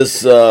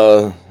This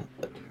this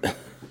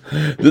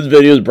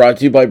video is brought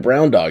to you by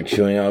Brown Dog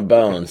chewing on a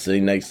bone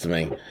sitting next to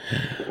me.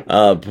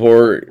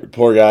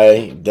 Poor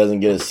guy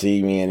doesn't get to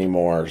see me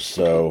anymore,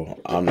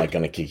 so I'm not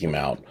gonna kick him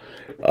out.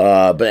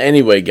 But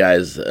anyway,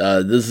 guys,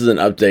 this is an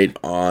update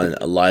on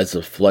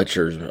Eliza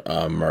Fletcher's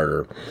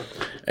murder.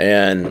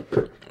 And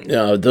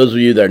those of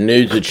you that are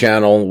new to the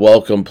channel,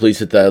 welcome. Please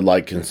hit that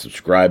like and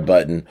subscribe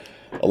button.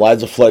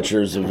 Eliza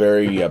Fletcher is a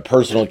very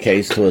personal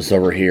case to us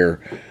over here.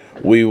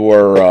 We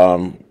were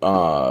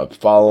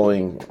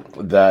following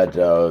that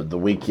the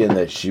weekend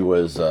that she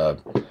was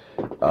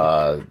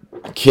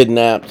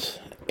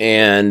kidnapped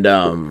and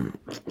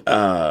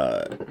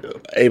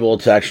able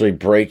to actually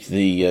break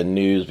the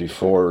news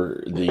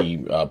before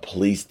the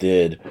police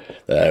did.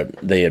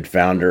 They had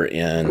found her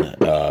in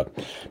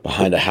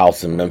behind a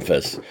house in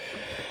Memphis.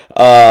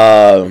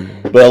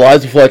 But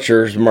Eliza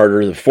Fletcher's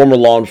murder, the former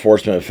law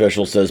enforcement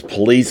official says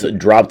police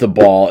dropped the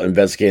ball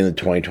investigating the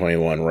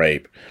 2021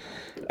 rape.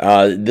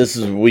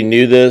 We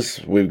knew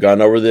this. We've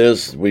gone over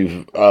this.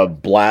 We've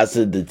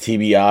blasted the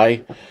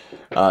TBI.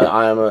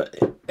 I am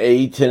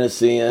a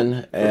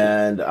Tennessean,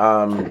 and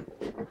I've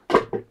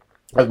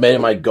made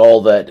it my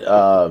goal that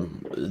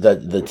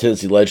that the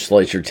Tennessee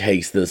legislature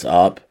takes this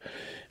up.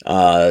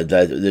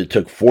 That it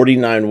took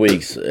 49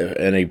 weeks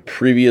in a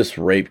previous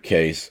rape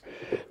case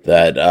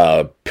that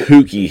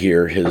Pookie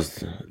here,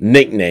 his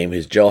nickname,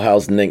 his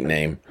jailhouse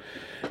nickname,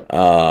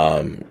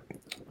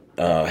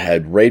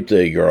 had raped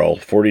a girl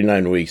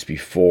 49 weeks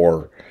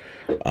before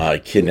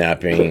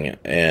kidnapping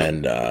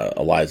and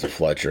Eliza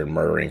Fletcher and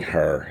murdering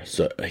her.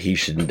 So he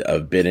shouldn't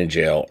have been in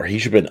jail, or he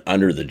should have been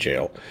under the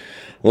jail.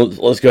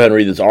 Let's go ahead and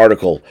read this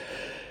article.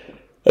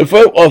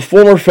 A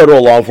former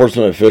federal law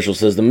enforcement official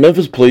says the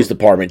Memphis Police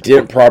Department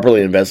didn't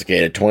properly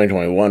investigate a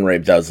 2021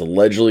 rape that was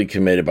allegedly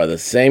committed by the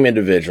same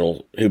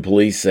individual who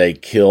police say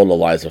killed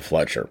Eliza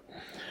Fletcher.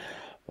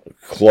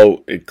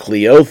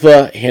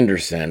 Cleotha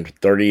Henderson,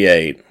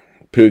 38,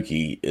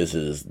 Pookie is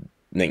his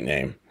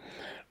nickname,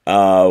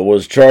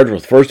 was charged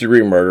with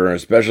first-degree murder and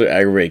especially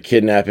aggravated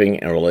kidnapping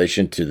in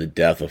relation to the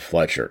death of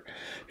Fletcher.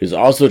 He was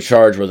also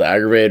charged with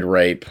aggravated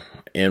rape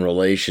in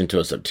relation to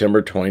a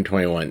September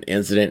 2021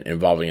 incident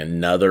involving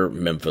another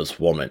Memphis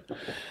woman.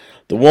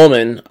 The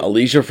woman,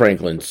 Alicia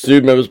Franklin,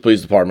 sued Memphis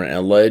Police Department and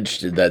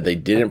alleged that they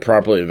didn't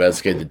properly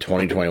investigate the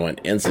 2021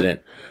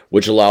 incident,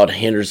 which allowed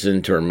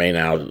Henderson to remain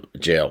out of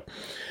jail.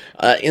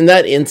 In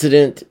that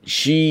incident,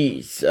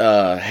 she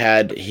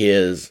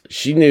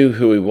knew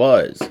who he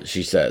was,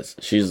 she says.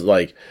 She's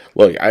like,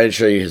 look, I can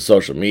show you his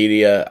social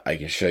media. I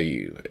can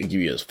give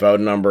you his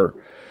phone number.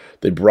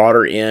 They brought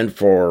her in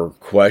for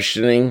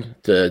questioning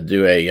to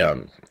do a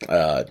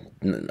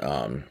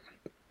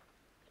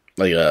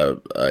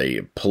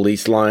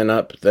police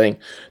lineup thing.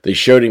 They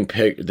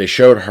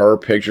showed her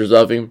pictures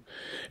of him,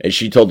 and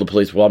she told the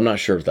police, well, I'm not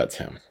sure if that's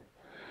him.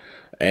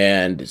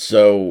 And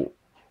so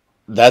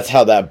that's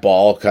how that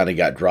ball kind of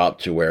got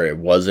dropped to where it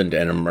wasn't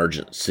an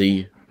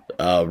emergency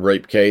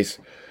rape case,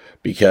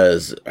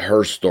 because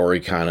her story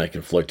kind of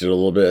conflicted a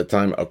little bit at the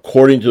time,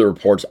 according to the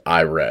reports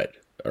I read.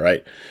 All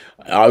right.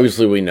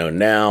 Obviously, we know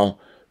now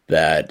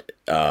that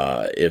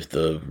if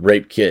the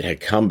rape kit had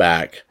come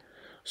back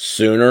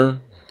sooner,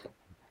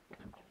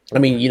 I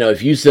mean,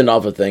 if you send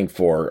off a thing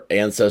for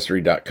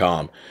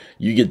Ancestry.com,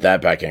 you get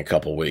that back in a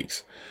couple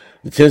weeks.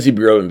 The Tennessee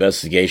Bureau of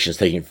Investigation is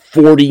taking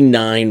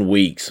 49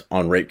 weeks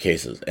on rape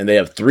cases, and they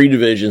have 3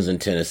 divisions in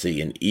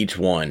Tennessee, and each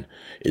one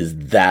is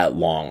that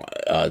long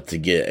to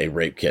get a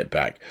rape kit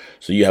back.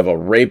 So you have a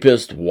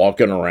rapist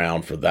walking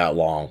around for that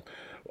long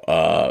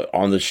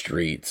on the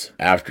streets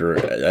after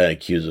an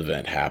accused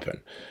event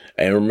happened.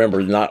 And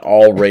remember, not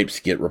all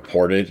rapes get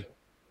reported,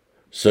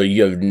 so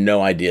you have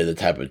no idea the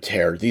type of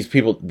terror. These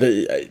people,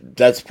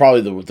 that's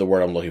probably the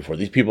word I'm looking for.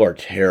 These people are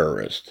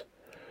terrorists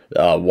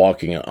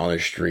walking on the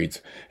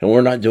streets, and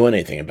we're not doing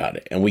anything about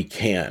it, and we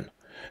can.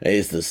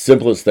 It's the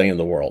simplest thing in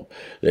the world.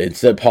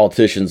 Instead,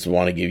 politicians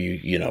want to give you,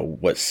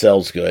 what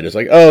sells good. It's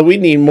like, oh, we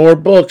need more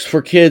books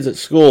for kids at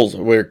schools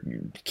where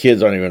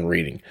kids aren't even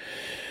reading.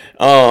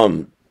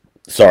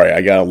 Sorry,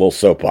 I got a little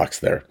soapbox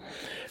there.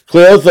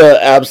 Cleotha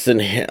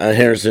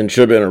Henderson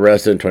should have been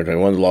arrested in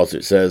 2021, the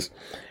lawsuit says,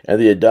 and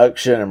the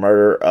abduction and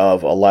murder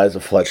of Eliza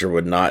Fletcher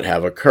would not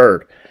have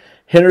occurred.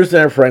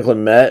 Henderson and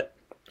Franklin met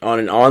on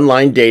an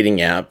online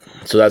dating app,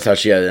 so that's how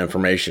she had the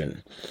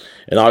information.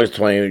 In August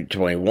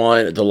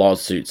 2021, the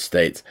lawsuit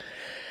states.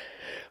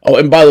 Oh,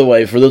 and by the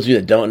way, for those of you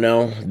that don't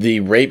know, the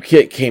rape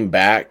kit came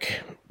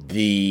back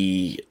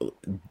the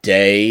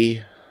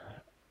day,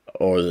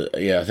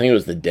 I think it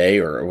was the day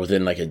or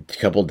within like a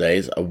couple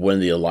days of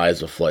when the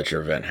Eliza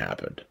Fletcher event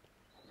happened.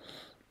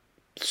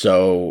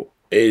 So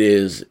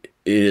it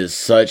is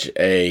such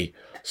a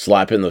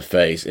slap in the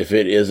face. If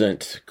it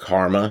isn't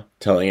karma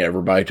telling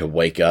everybody to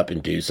wake up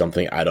and do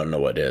something, I don't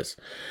know what is.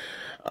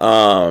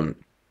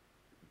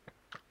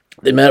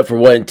 They met for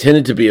what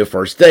intended to be a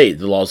first date.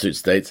 The lawsuit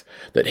states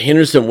that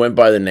Henderson went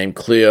by the name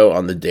Cleo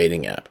on the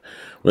dating app.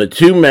 When the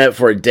two met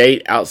for a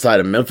date outside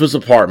a Memphis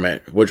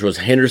apartment, which was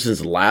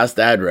Henderson's last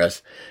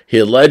address, he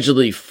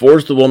allegedly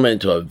forced the woman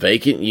into a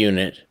vacant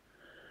unit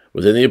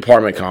within the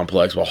apartment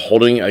complex while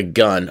holding a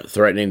gun,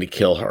 threatening to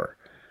kill her.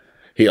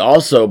 He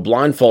also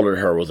blindfolded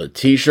her with a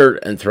t-shirt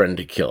and threatened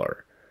to kill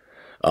her,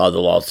 the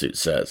lawsuit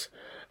says,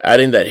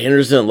 adding that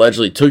Henderson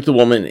allegedly took the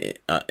woman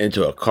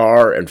into a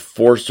car and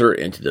forced her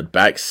into the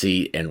back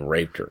seat and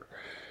raped her.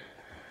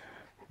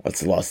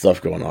 That's a lot of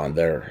stuff going on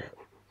there.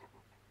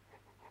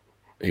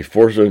 He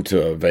forced her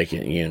into a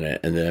vacant unit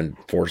and then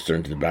forced her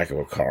into the back of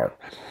a car.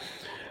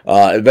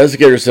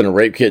 Investigators sent a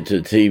rape kit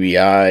to the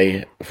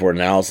TBI for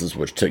analysis,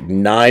 which took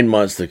 9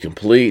 months to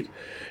complete,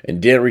 and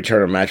didn't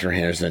return a match for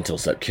Henderson until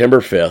September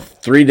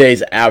 5th, 3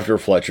 days after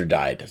Fletcher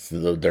died.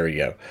 So there you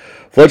go.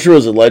 Fletcher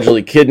was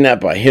allegedly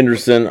kidnapped by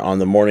Henderson on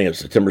the morning of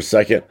September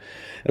 2nd,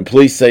 and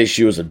police say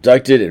she was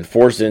abducted and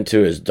forced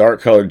into his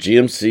dark-colored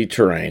GMC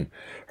Terrain.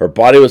 Her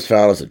body was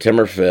found on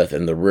September 5th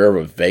in the rear of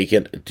a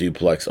vacant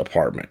duplex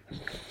apartment.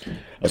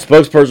 A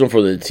spokesperson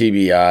for the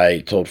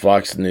TBI told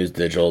Fox News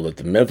Digital that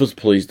the Memphis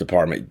Police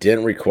Department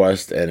didn't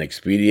request an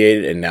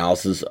expedited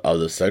analysis of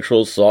the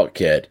sexual assault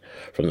kit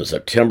from the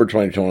September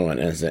 2021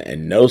 incident,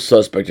 and no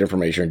suspect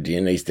information or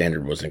DNA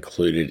standard was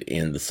included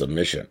in the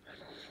submission.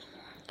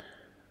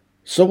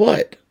 So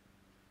what?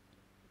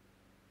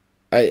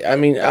 I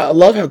mean, I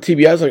love how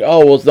TBI is like,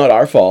 oh, well, it's not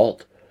our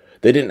fault.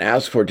 They didn't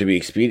ask for it to be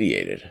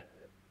expedited.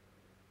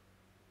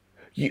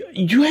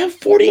 You have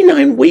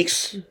 49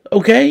 weeks,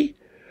 okay?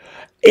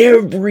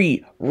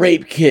 Every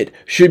rape kit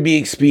should be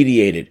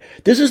expedited.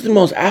 This is the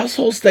most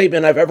asshole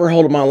statement I've ever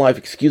heard in my life.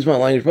 Excuse my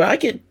language, but I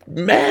get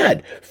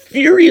mad,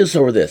 furious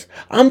over this.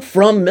 I'm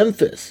from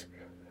Memphis.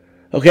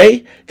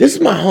 Okay? This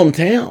is my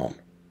hometown.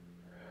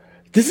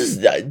 This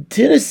is,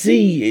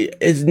 Tennessee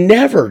is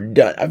never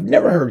done. I've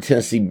never heard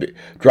Tennessee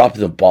drop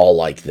the ball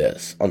like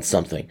this on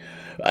something.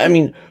 I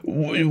mean,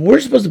 we're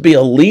supposed to be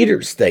a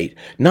leader state,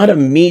 not a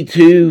Me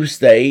Too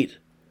state,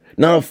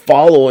 not a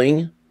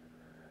following.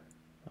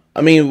 I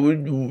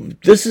mean,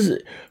 this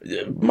is,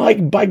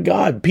 by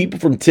God, people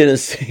from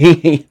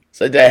Tennessee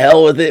said to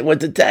hell with it, went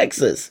to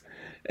Texas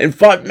and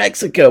fought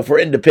Mexico for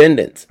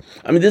independence.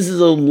 I mean, this is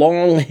a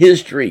long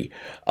history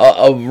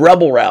of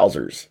rebel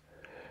rousers.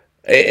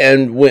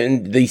 And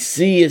when they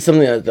see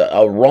something,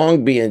 a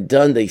wrong being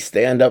done, they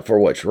stand up for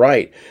what's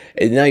right.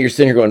 And now you're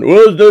sitting here going,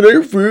 well, it's not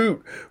our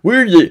fault.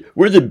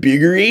 We're the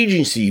bigger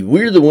agency.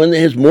 We're the one that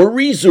has more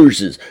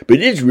resources. But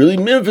it's really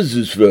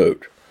Memphis's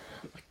fault.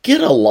 Get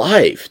a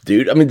life,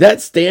 dude. I mean,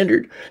 that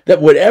standard,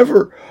 that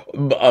whatever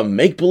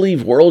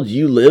make-believe world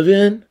you live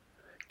in,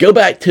 go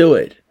back to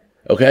it,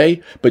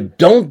 okay? But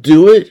don't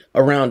do it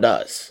around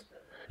us.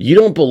 You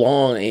don't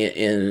belong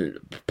in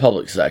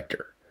public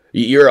sector.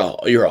 You're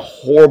a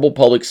horrible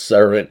public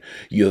servant.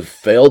 You have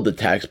failed the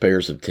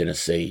taxpayers of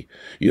Tennessee.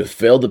 You have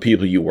failed the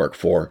people you work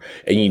for,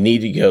 and you need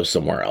to go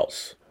somewhere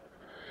else.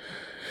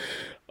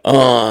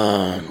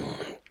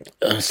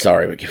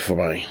 Sorry for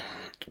my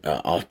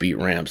offbeat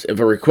ramps. If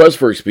a request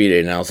for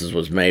expedited analysis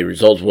was made,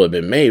 results would have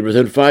been made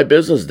within 5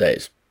 business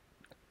days.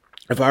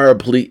 If I were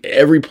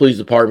every police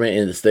department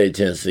in the state of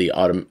Tennessee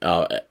ought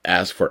to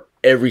ask for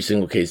every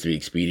single case to be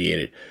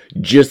expedited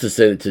just to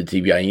send it to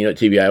the TBI. You know what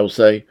TBI will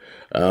say?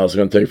 It's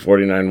going to take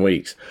 49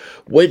 weeks.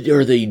 What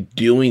are they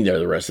doing there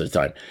the rest of the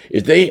time?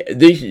 If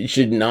they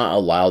should not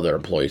allow their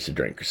employees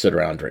to sit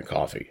around and drink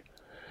coffee.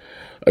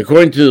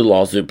 According to the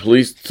lawsuit,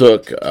 police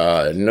took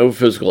no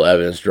physical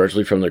evidence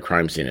directly from the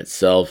crime scene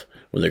itself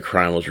when the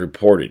crime was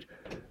reported.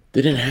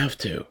 They didn't have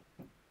to.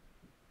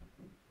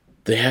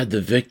 They had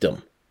the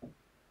victim.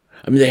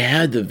 I mean, they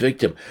had the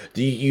victim.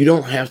 You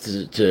don't have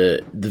to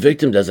the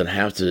victim doesn't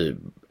have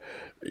to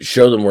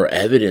show them where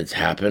evidence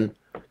happened.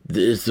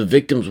 It's the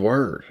victim's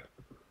word.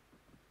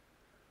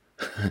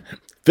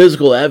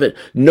 Physical evidence.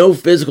 No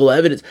physical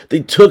evidence.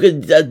 They took a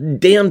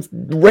damn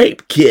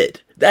rape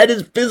kit. That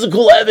is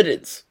physical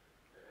evidence.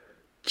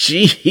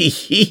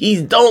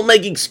 Jeez, don't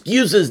make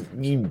excuses,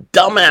 you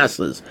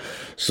dumbasses.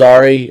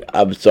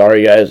 I'm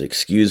sorry, guys.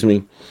 Excuse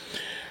me.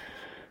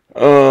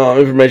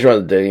 Information on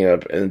the dating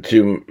app and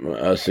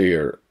see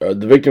here.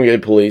 The victim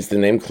gave police the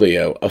name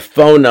Cleo, a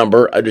phone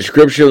number, a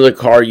description of the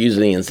car used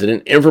in the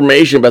incident,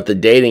 information about the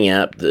dating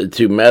app the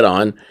two met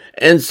on,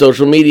 and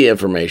social media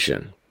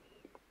information.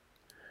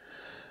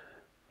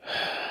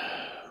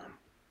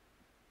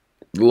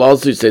 The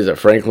lawsuit says that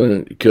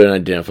Franklin couldn't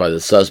identify the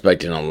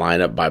suspect in a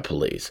lineup by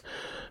police,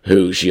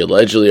 who she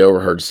allegedly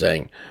overheard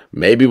saying,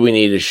 maybe we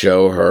need to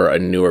show her a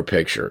newer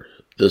picture.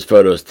 This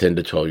photo is 10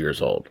 to 12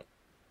 years old.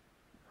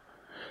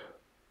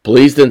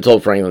 Police then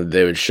told Franklin that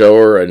they would show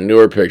her a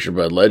newer picture,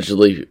 but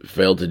allegedly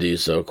failed to do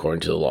so,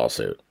 according to the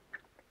lawsuit.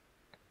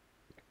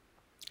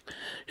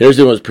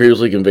 Henderson was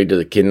previously convicted of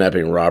the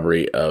kidnapping and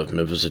robbery of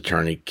Memphis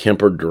attorney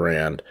Kemper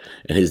Durand,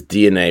 and his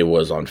DNA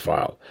was on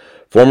file.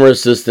 Former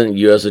Assistant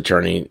U.S.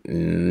 Attorney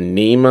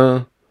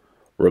Nima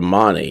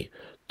Ramani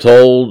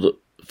told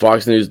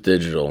Fox News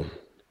Digital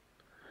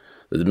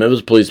that the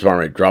Memphis Police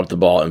Department dropped the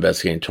ball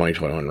investigating the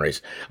 2021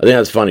 race. I think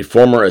that's funny.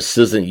 Former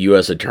Assistant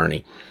U.S.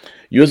 Attorney.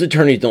 U.S.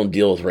 attorneys don't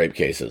deal with rape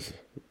cases.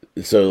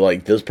 So,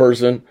 like, this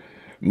person,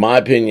 my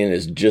opinion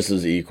is just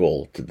as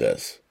equal to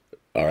this.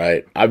 All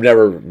right? I've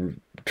never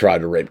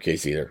tried a rape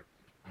case either.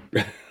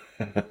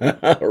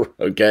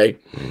 Okay.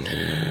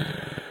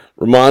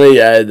 Romani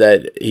added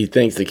that he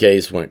thinks the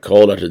case went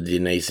cold after the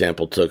DNA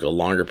sample took a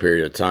longer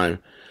period of time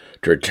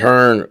to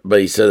return, but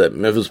he said that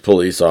Memphis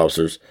police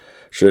officers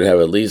should have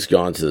at least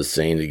gone to the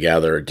scene to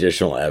gather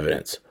additional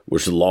evidence,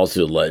 which the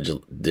lawsuit alleged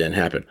didn't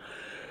happen.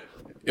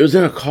 It was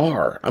in a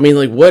car. I mean,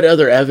 like, what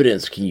other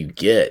evidence can you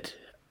get?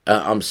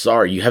 I'm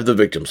sorry. You have the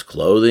victim's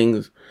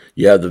clothing.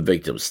 You have the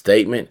victim's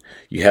statement.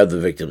 You have the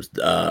victim's.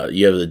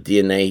 You have the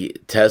DNA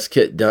test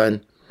kit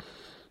done.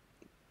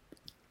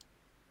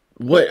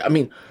 What? I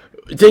mean,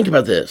 think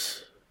about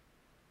this.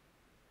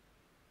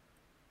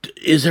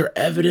 Is there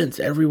evidence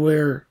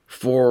everywhere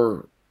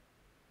for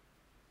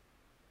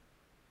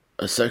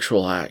a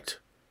sexual act?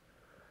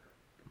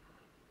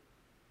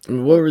 I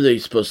mean, what were they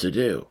supposed to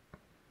do?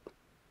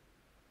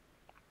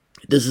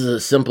 This is a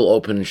simple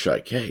open and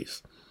shut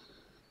case.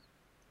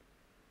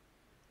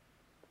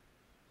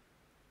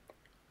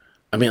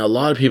 I mean, a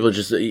lot of people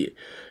just,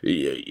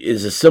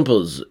 it's as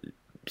simple as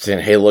saying,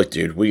 hey, look,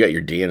 dude, we got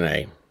your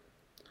DNA.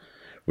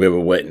 We have a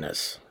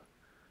witness.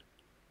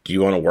 Do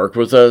you want to work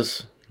with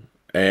us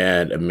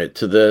and admit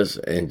to this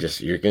and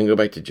just, you're going to go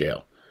back to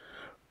jail?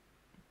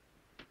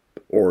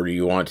 Or do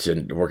you want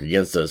to work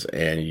against us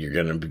and you're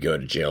going to go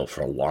to jail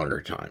for a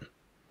longer time?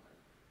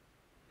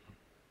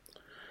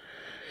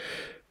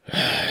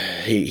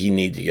 He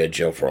needs to go to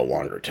jail for a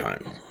longer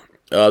time.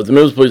 The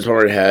Memphis Police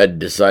Department had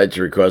decided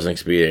to request an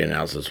expedited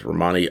analysis.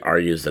 Romani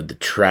argues that the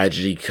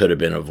tragedy could have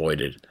been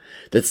avoided.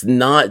 That's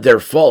not their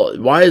fault.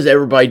 Why is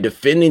everybody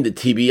defending the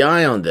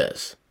TBI on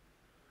this?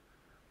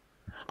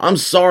 I'm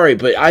sorry,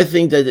 but I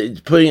think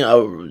that putting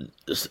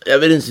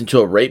evidence into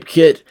a rape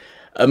kit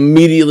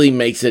immediately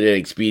makes it an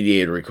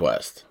expedited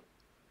request.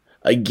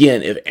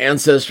 Again, if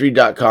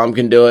Ancestry.com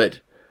can do it,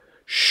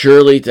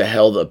 surely to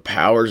hell the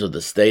powers of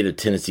the state of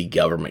Tennessee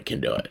government can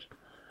do it.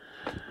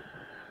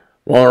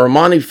 While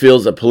Romani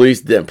feels that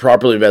police didn't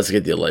properly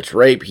investigate the alleged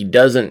rape, he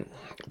doesn't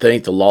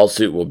think the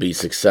lawsuit will be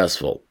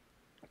successful.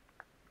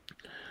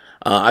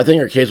 I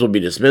think our case will be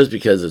dismissed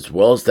because it's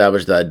well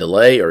established that a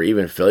delay or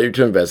even failure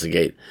to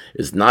investigate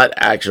is not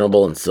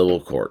actionable in civil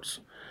courts.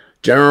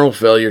 General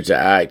failure to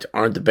act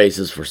aren't the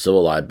basis for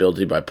civil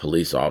liability by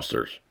police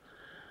officers.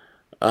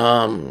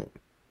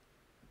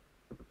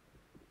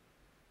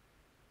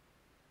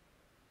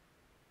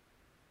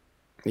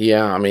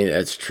 Yeah, I mean,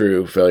 that's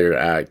true. Failure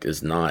to act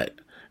is not.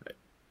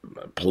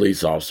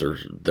 Police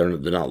officers, they're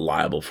not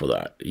liable for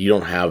that. You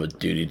don't have a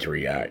duty to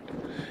react.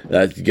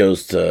 That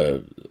goes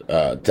to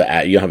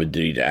act. You don't have a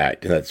duty to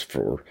act. That's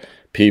for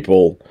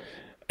people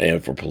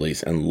and for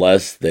police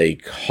unless they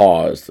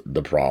caused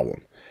the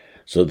problem.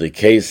 So the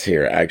case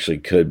here actually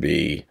could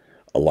be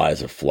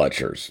Eliza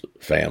Fletcher's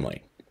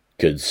family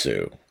could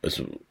sue.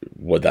 That's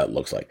what that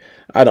looks like.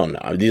 I don't know.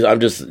 I'm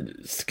just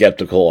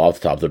skeptical off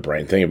the top of the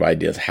brain. Think of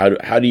ideas. How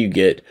do you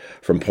get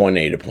from point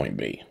A to point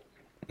B?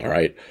 All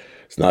right.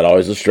 It's not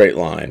always a straight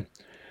line.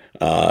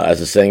 As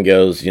the saying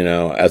goes,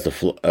 as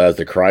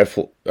the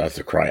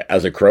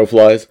crow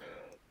flies,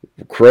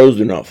 crows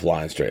do not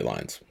fly in straight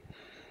lines.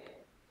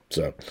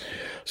 So,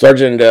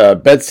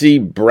 Sergeant Betsy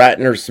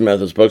Bratner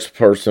Smith, a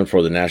spokesperson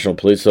for the National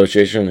Police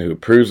Association, who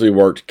previously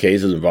worked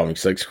cases involving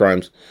sex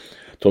crimes,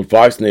 told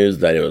Fox News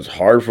that it was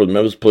hard for the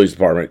Memphis Police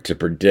Department to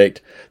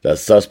predict that a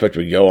suspect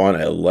would go on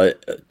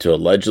to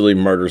allegedly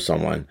murder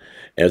someone,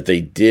 and if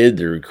they did,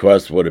 the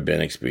request would have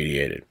been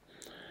expedited.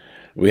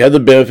 We have the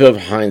benefit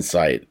of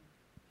hindsight.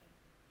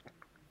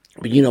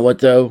 But you know what,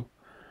 though?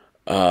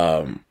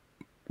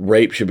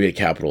 Rape should be a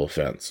capital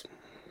offense.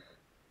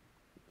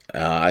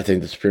 I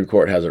think the Supreme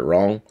Court has it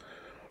wrong.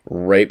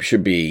 Rape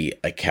should be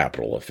a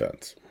capital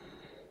offense.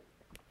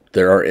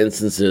 There are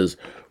instances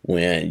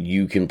when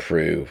you can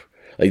prove,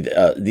 like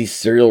these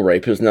serial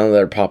rapists now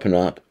that are popping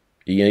up,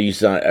 you used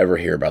to not ever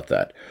hear about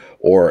that.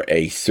 Or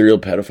a serial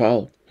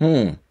pedophile,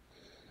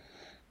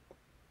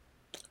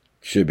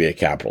 should be a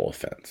capital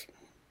offense.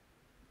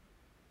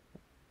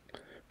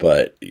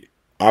 But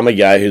I'm a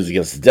guy who's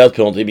against the death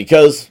penalty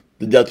because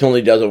the death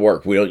penalty doesn't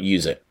work. We don't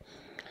use it.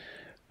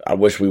 I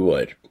wish we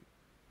would.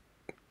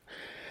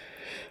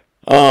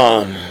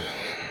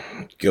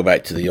 Go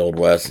back to the Old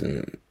West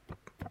and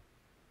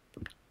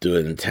do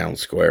it in town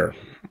square.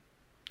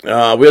 We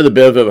have the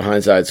benefit of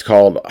hindsight. It's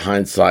called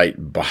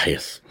hindsight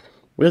bias.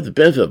 We have the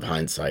benefit of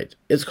hindsight.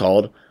 It's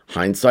called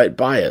hindsight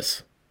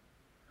bias.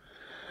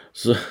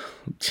 So,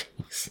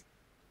 jeez.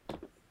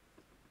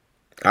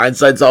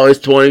 Hindsight's always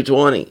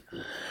 20/20.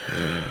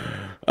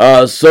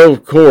 So,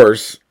 of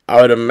course,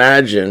 I would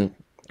imagine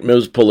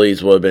most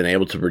police would have been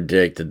able to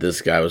predict that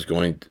this guy was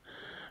going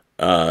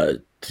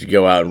to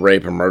go out and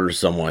rape or murder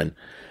someone.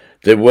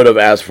 They would have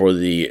asked for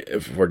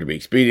it to be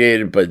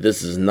expedited, but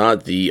this is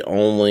not the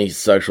only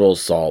sexual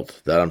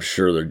assault that I'm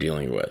sure they're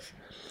dealing with.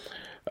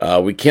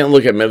 We can't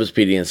look at Memphis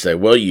PD and say,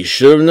 well, you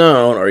should have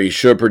known or you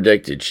should have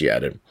predicted, she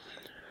added.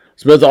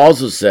 Smith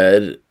also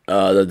said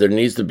that there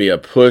needs to be a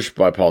push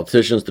by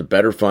politicians to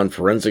better fund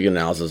forensic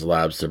analysis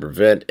labs to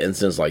prevent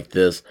incidents like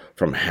this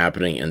from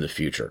happening in the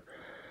future.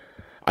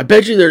 I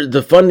bet you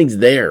the funding's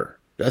there.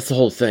 That's the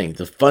whole thing.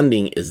 The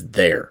funding is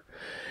there.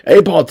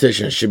 A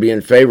politician should be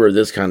in favor of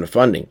this kind of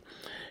funding.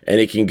 And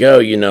it can go,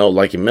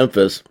 like in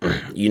Memphis,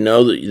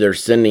 that they're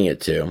sending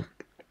it to.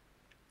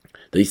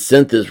 They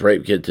sent this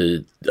rape kit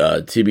to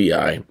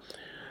TBI.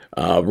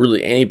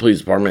 Really, any police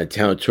department in a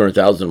town of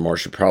 200,000 or more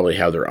should probably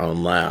have their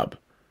own lab.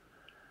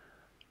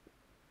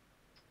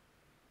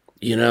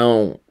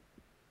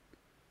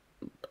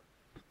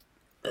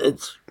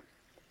 It's,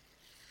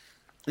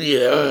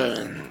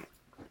 yeah.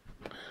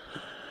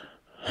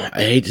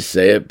 I hate to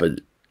say it,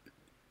 but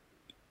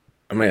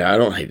I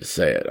don't hate to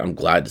say it. I'm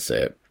glad to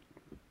say it.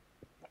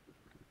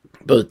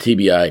 But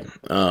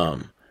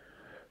TBI,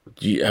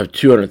 you have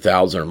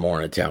 200,000 or more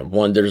in a town.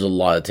 One, there's a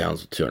lot of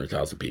towns with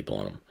 200,000 people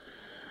in them.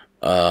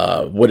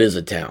 What is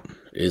a town?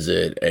 Is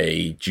it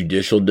a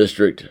judicial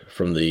district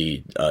from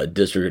the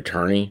district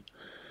attorney?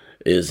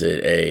 Is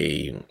it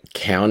a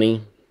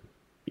county?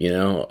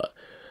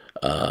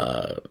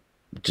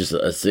 Just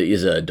a city?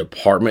 Is it a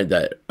department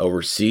that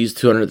oversees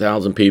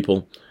 200,000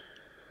 people?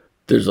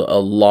 There's a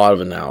lot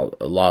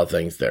of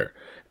things there.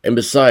 And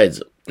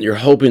besides, you're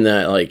hoping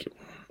that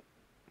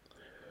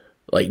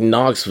like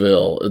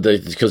Knoxville,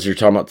 because you're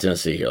talking about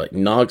Tennessee here, like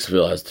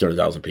Knoxville has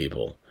 200,000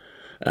 people.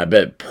 And I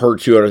bet per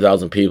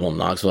 200,000 people,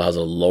 Knoxville has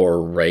a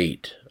lower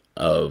rate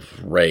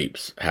of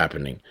rapes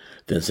happening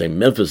than, say,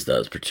 Memphis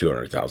does per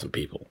 200,000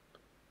 people.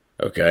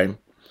 Okay?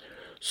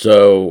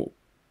 So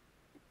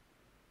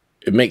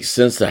it makes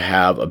sense to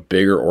have a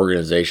bigger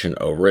organization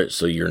over it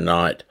so you're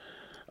not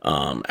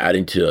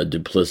adding to a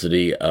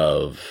duplicity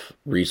of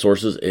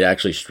resources. It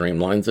actually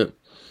streamlines it.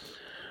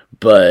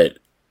 But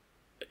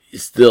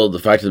still, the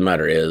fact of the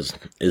matter is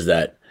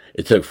that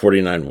it took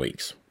 49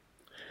 weeks.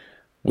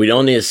 We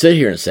don't need to sit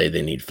here and say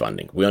they need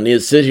funding. We don't need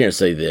to sit here and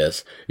say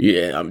this.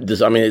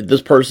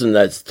 This person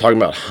that's talking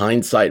about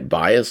hindsight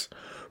bias,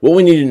 what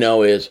we need to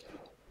know is,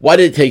 why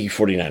did it take you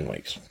 49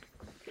 weeks?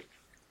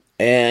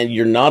 And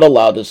you're not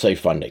allowed to say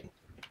funding.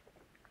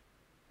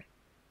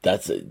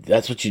 That's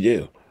what you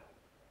do.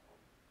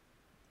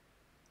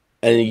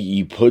 And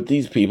you put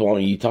these people,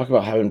 you talk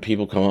about having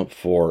people come up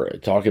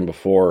talking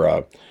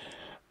before,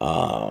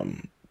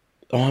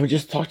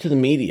 just talk to the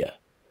media.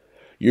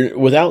 You're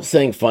without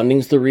saying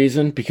funding's the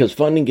reason, because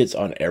funding gets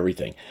on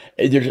everything.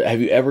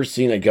 Have you ever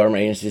seen a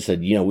government agency that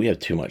said, we have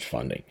too much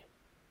funding?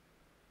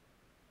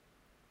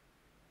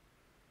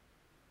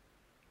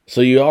 So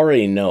you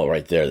already know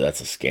right there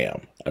that's a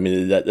scam.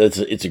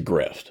 It's a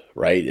grift,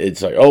 right?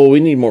 It's like, oh,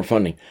 we need more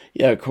funding.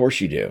 Yeah, of course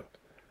you do.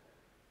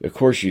 Of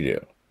course you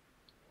do.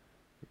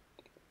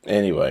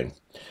 Anyway,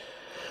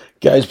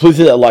 guys, please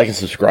hit that like and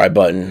subscribe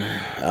button.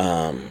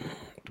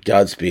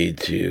 Godspeed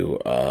to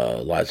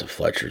Eliza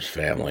Fletcher's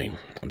family.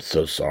 I'm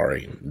so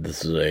sorry.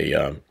 This is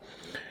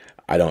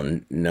I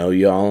don't know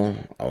y'all.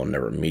 I will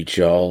never meet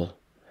y'all.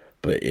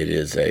 But it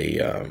is I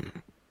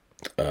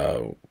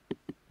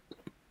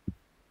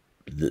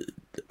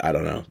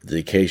don't know.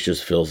 The case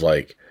just feels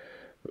like,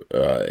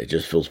 it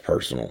just feels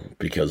personal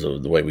because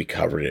of the way we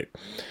covered it.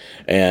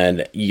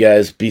 And you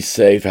guys be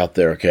safe out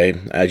there, okay?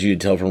 As you can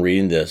tell from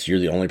reading this, you're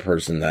the only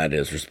person that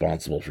is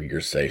responsible for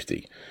your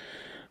safety.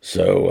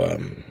 So,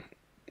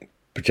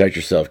 protect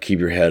yourself, keep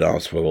your head on a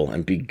swivel,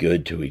 and be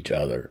good to each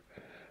other.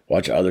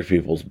 Watch other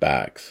people's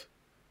backs,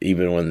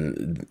 even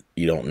when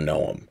you don't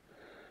know them.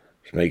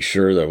 Just make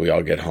sure that we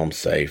all get home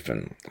safe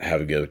and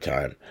have a good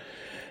time.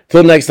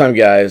 Till next time,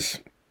 guys,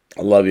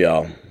 I love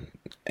y'all,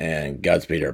 and Godspeed, everybody.